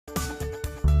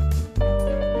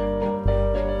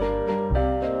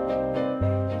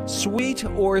Sweet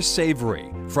or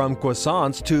savory, from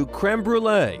croissants to creme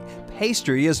brulee,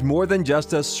 pastry is more than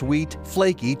just a sweet,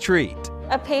 flaky treat.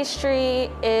 A pastry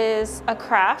is a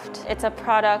craft. It's a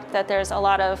product that there's a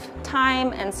lot of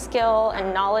time and skill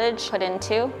and knowledge put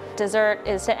into. Dessert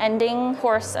is the ending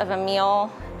course of a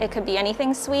meal. It could be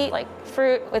anything sweet, like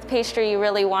fruit. With pastry, you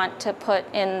really want to put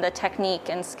in the technique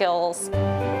and skills.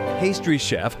 Pastry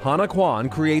chef Hannah Kwan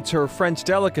creates her French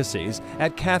delicacies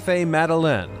at Café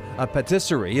Madeleine, a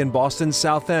patisserie in Boston's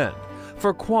South End.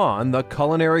 For Kwan, the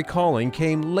culinary calling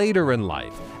came later in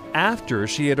life, after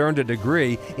she had earned a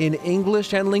degree in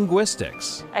English and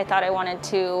linguistics. I thought I wanted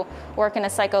to work in a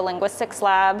psycholinguistics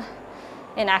lab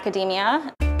in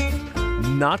academia.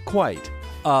 Not quite.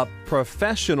 A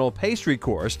professional pastry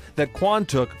course that Kwan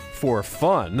took for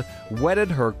fun whetted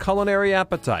her culinary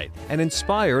appetite and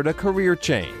inspired a career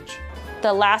change.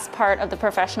 The last part of the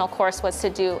professional course was to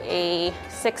do a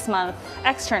 6-month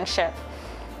externship.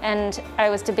 And I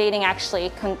was debating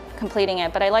actually completing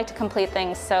it, but I like to complete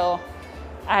things, so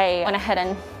I went ahead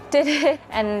and did it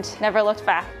and never looked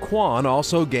back. Kwan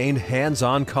also gained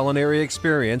hands-on culinary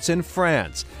experience in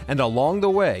France, and along the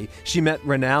way, she met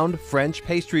renowned French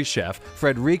pastry chef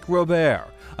Frédéric Robert,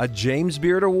 a James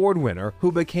Beard Award winner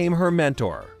who became her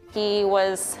mentor. He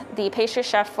was the pastry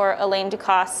chef for Alain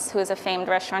Ducasse, who is a famed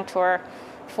restaurateur,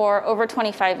 for over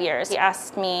 25 years. He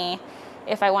asked me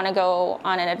if I want to go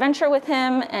on an adventure with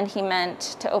him, and he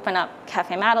meant to open up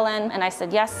Café Madeleine, and I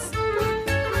said yes.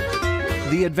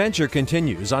 The adventure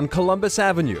continues on Columbus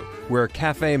Avenue, where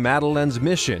Café Madeleine's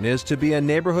mission is to be a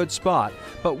neighborhood spot,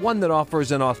 but one that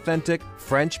offers an authentic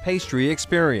French pastry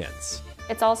experience.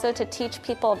 It's also to teach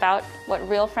people about what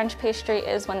real French pastry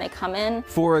is when they come in.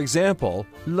 For example,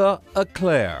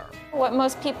 l'Eclair. What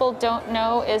most people don't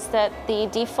know is that the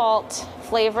default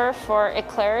flavor for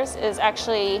eclairs is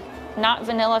actually not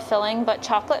vanilla filling, but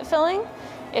chocolate filling.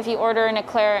 If you order an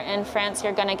eclair in France,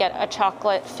 you're going to get a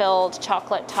chocolate-filled,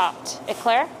 chocolate-topped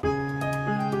eclair.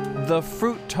 The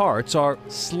fruit tarts are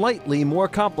slightly more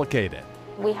complicated.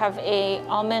 We have an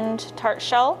almond tart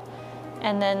shell,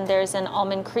 and then there's an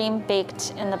almond cream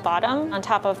baked in the bottom. On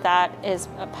top of that is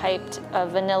a piped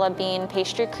vanilla bean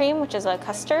pastry cream, which is a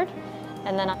custard,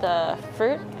 and then the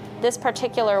fruit. This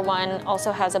particular one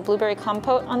also has a blueberry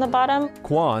compote on the bottom.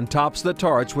 Kwan tops the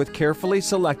tarts with carefully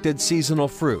selected seasonal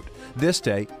fruit. This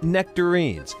day,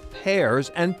 nectarines,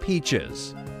 pears, and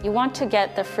peaches. You want to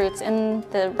get the fruits in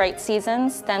the right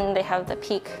seasons, then they have the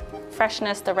peak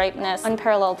freshness, the ripeness,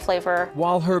 unparalleled flavor.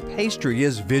 While her pastry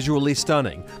is visually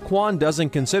stunning, Kwan doesn't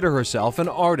consider herself an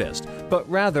artist, but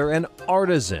rather an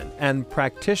artisan and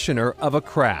practitioner of a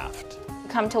craft.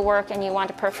 Come to work and you want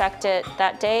to perfect it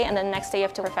that day, and then the next day you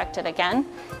have to perfect it again.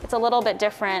 It's a little bit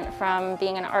different from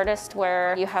being an artist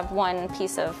where you have one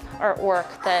piece of artwork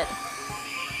that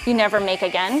you never make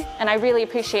again. And I really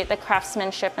appreciate the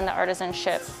craftsmanship and the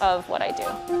artisanship of what I do.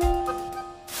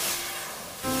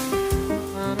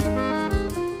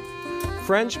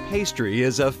 French pastry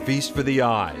is a feast for the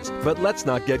eyes, but let's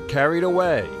not get carried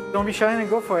away. Don't be shy and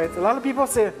go for it. A lot of people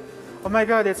say, oh my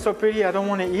God, it's so pretty, I don't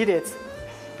want to eat it.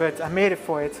 But I made it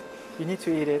for it. You need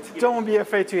to eat it. Don't be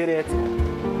afraid to eat it.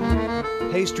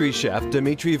 Pastry chef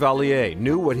Dimitri Vallier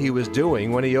knew what he was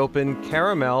doing when he opened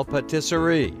Caramel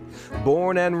Patisserie.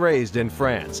 Born and raised in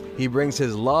France, he brings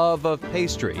his love of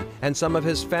pastry and some of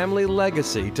his family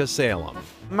legacy to Salem.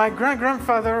 My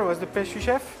great-grandfather was the pastry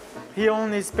chef. He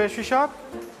owned his pastry shop.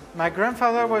 My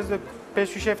grandfather was the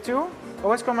pastry chef too. I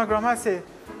always call my grandma and say,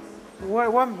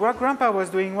 what grandpa was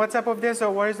doing? What type of this,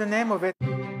 or what is the name of it?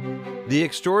 The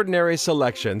extraordinary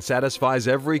selection satisfies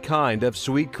every kind of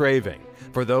sweet craving.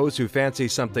 For those who fancy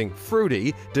something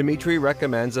fruity, Dimitri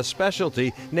recommends a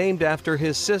specialty named after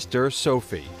his sister,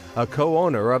 Sophie, a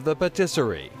co-owner of the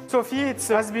patisserie. Sophie, it's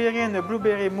raspberry and a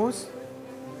blueberry mousse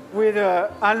with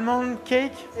almond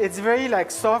cake. It's very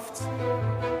soft.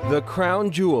 The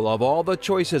crown jewel of all the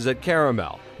choices at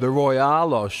Caramel, the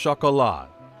Royale au Chocolat.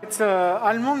 It's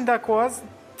almond dacquoise,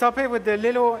 topped with the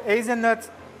little hazelnut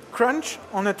crunch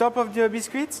on the top of the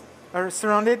biscuits,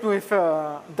 surrounded with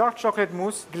dark chocolate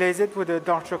mousse, glazed with a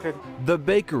dark chocolate. The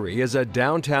bakery is a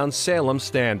downtown Salem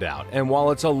standout, and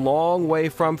while it's a long way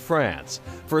from France,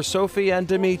 for Sophie and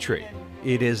Dimitri,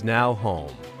 it is now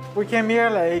home. We came here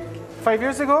 5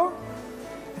 years ago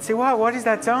and said, wow, what is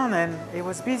that town? And it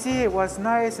was busy, it was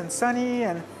nice and sunny,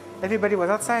 and everybody was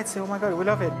outside, so oh my God, we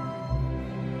love it.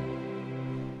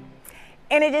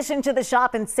 In addition to the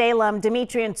shop in Salem,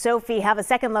 Dimitri and Sophie have a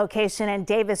second location in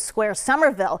Davis Square,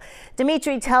 Somerville.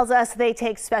 Dimitri tells us they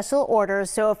take special orders,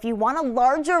 so if you want a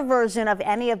larger version of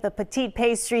any of the petite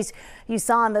pastries you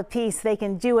saw in the piece, they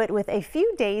can do it with a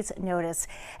few days' notice.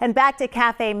 And back to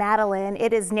Cafe Madeleine,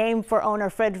 it is named for owner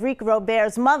Frédéric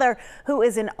Robert's mother, who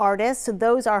is an artist.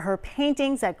 Those are her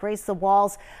paintings that grace the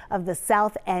walls of the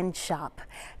South End shop.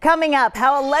 Coming up,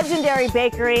 how a legendary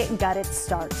bakery got its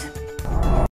start.